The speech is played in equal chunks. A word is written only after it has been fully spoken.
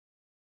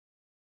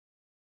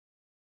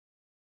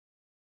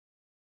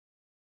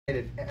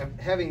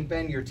Having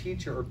been your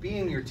teacher or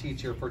being your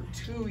teacher for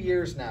 2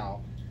 years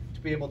now,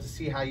 to be able to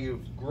see how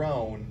you've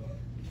grown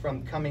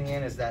from coming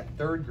in as that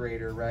third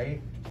grader,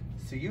 right?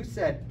 So you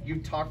said you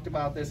talked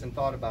about this and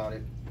thought about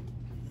it.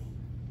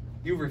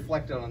 You've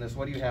reflected on this.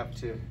 What do you have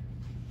to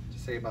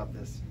say about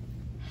this?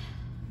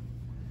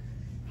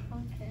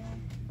 Okay.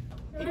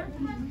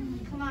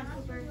 Come on,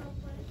 Cooper.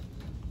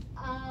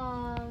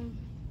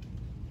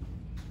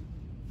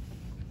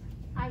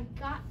 I've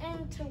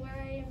gotten to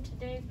where I am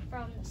today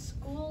from the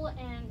school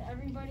and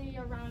everybody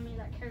around me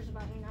that cares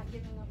about me not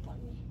giving up on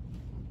me.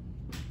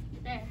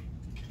 There.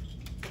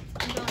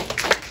 I'm done.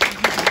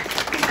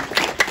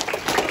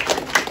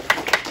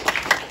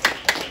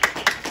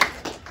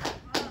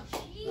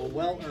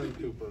 Well earned,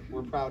 Cooper.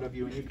 We're proud of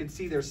you. And you can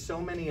see there's so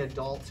many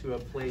adults who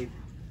have played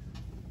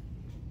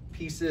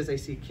pieces. I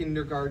see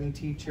kindergarten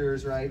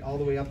teachers, right, all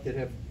the way up that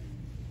have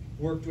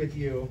worked with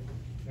you.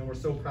 And we're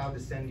so proud to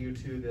send you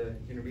to the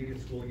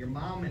intermediate school. And your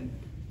mom and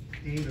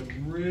Dave have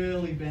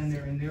really been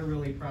there, and they're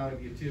really proud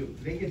of you too.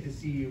 They get to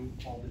see you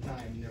all the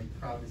time, and they're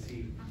proud to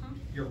see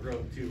your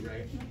growth too,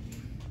 right?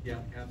 Yeah,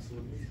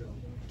 absolutely. So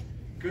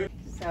good.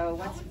 So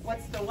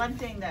what's the one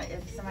thing that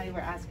if somebody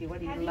were to ask you, what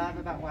do you love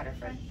about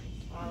Waterford?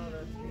 My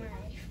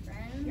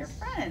friends. Your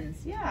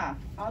friends, yeah.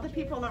 All the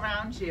people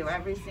around you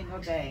every single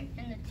day.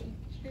 And the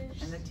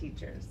teachers. And the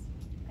teachers.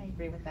 I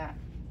agree with that.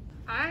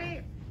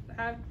 I'm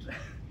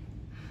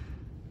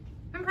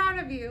proud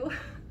of you.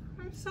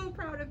 I'm so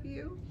proud of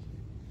you.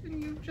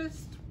 And you've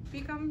just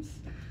become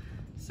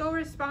so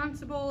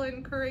responsible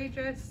and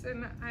courageous,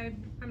 and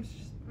I'm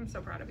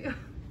so proud of you.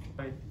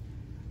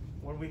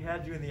 When we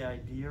had you in the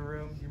idea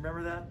room, do you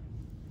remember that?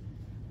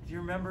 Do you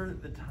remember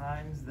the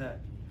times that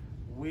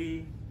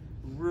we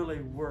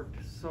really worked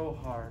so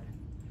hard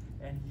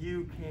and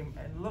you came,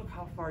 and look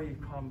how far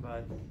you've come,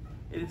 bud.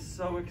 It is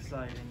so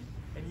exciting,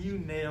 and you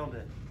nailed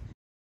it.